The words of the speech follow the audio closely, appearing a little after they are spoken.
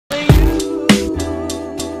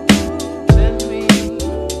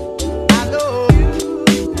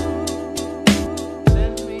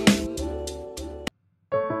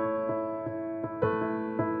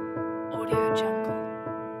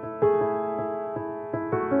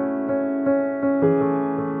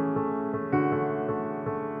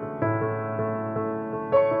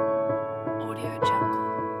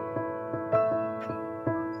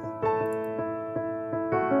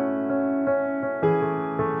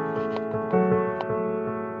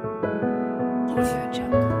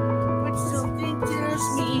But something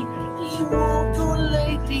tells me he won't go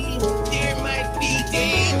lately. There might be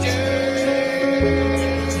danger.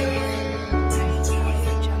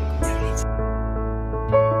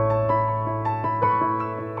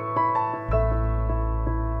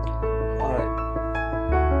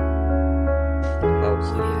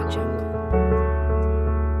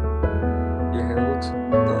 Your hair looks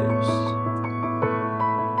nice.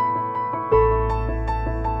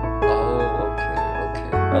 Oh, okay.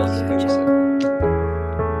 I was thinking.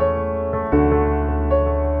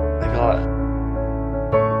 I got.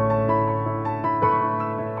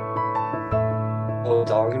 Oh,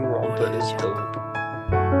 Danganronpa is dope.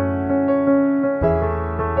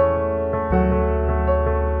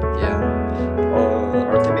 Yeah.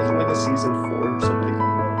 Aren't they making like a season 4 or something?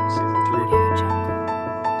 Season 3?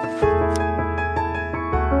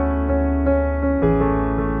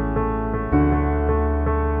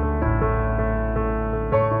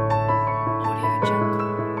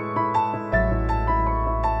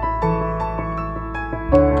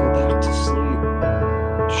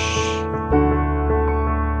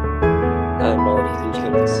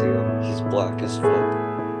 Black as fuck.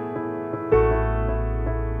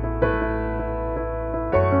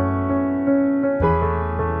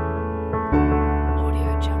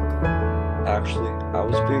 Actually, I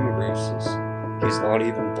was being racist. He's not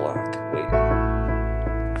even black. Wait.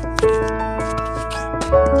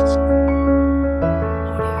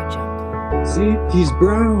 See? He's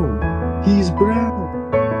brown. He's brown.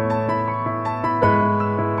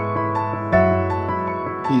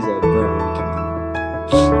 He's a brown cat.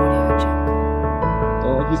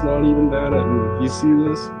 Oh, he's not even mad at me. You see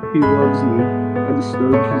this? He loves me. I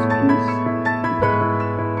disturbed his peace.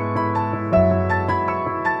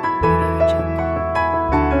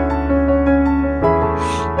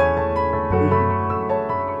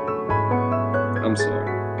 I'm sorry.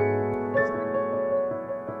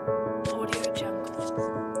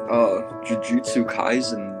 Jujutsu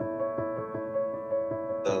Kaisen.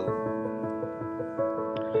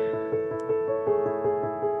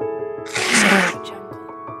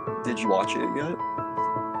 Did you watch it yet?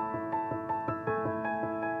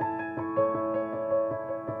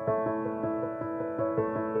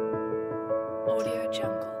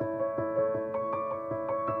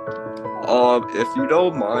 If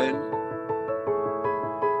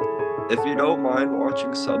you don't mind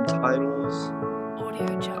watching subtitles,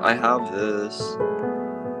 I have this.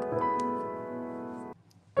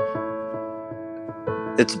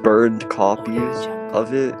 It's burned copies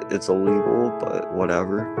of it. It's illegal, but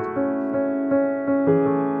whatever.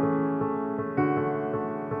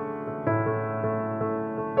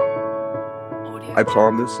 I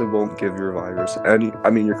promise it won't give your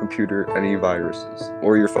your computer any viruses.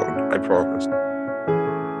 Or your phone, I promise.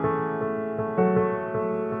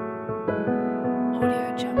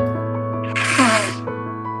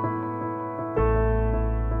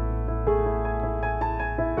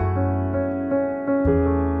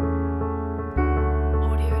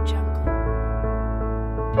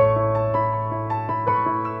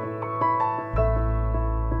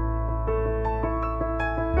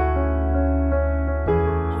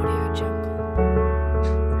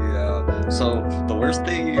 So, the worst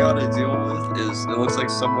thing you gotta deal with is it looks like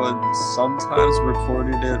someone sometimes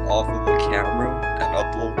recorded it off of a camera and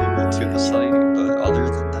uploaded it to the site, but other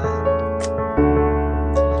than that...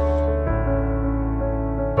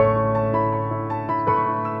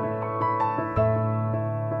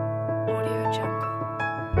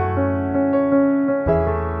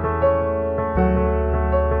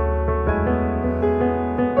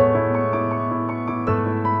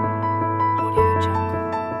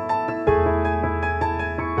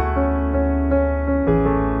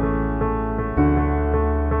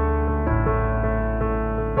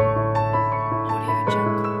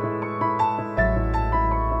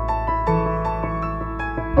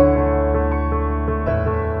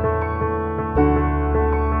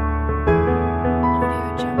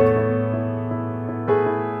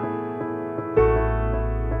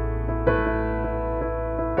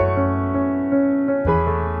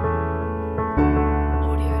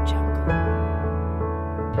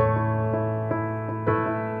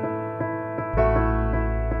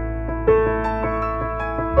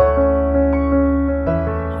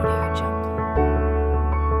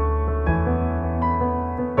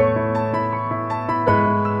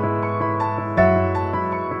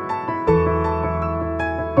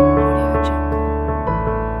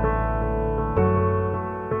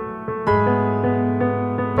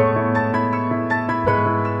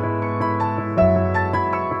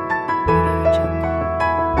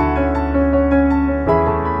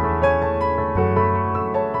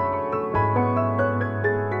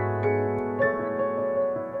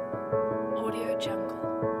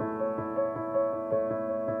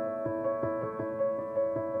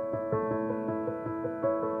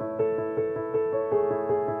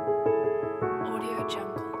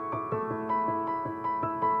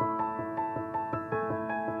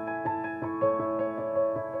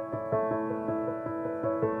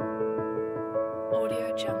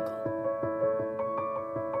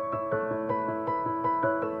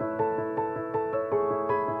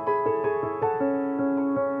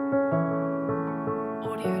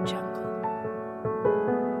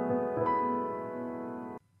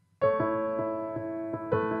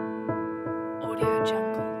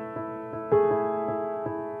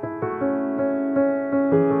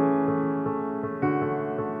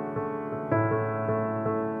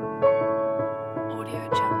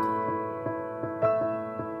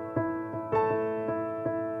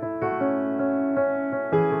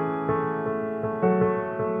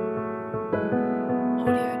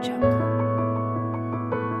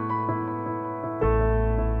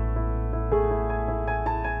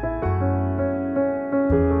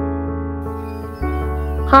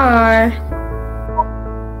 Hi.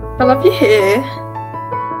 I love your hair.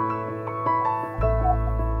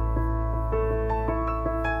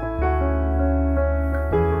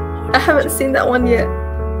 I haven't seen that one yet.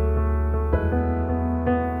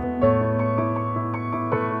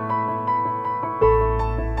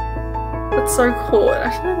 That's so cool. It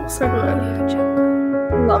actually looks so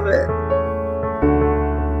good. Love it.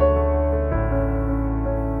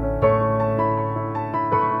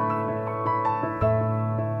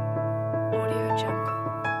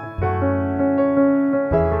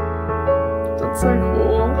 That's so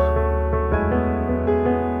cool.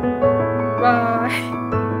 Bye.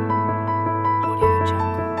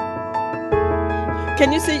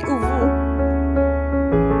 Can you say uvu?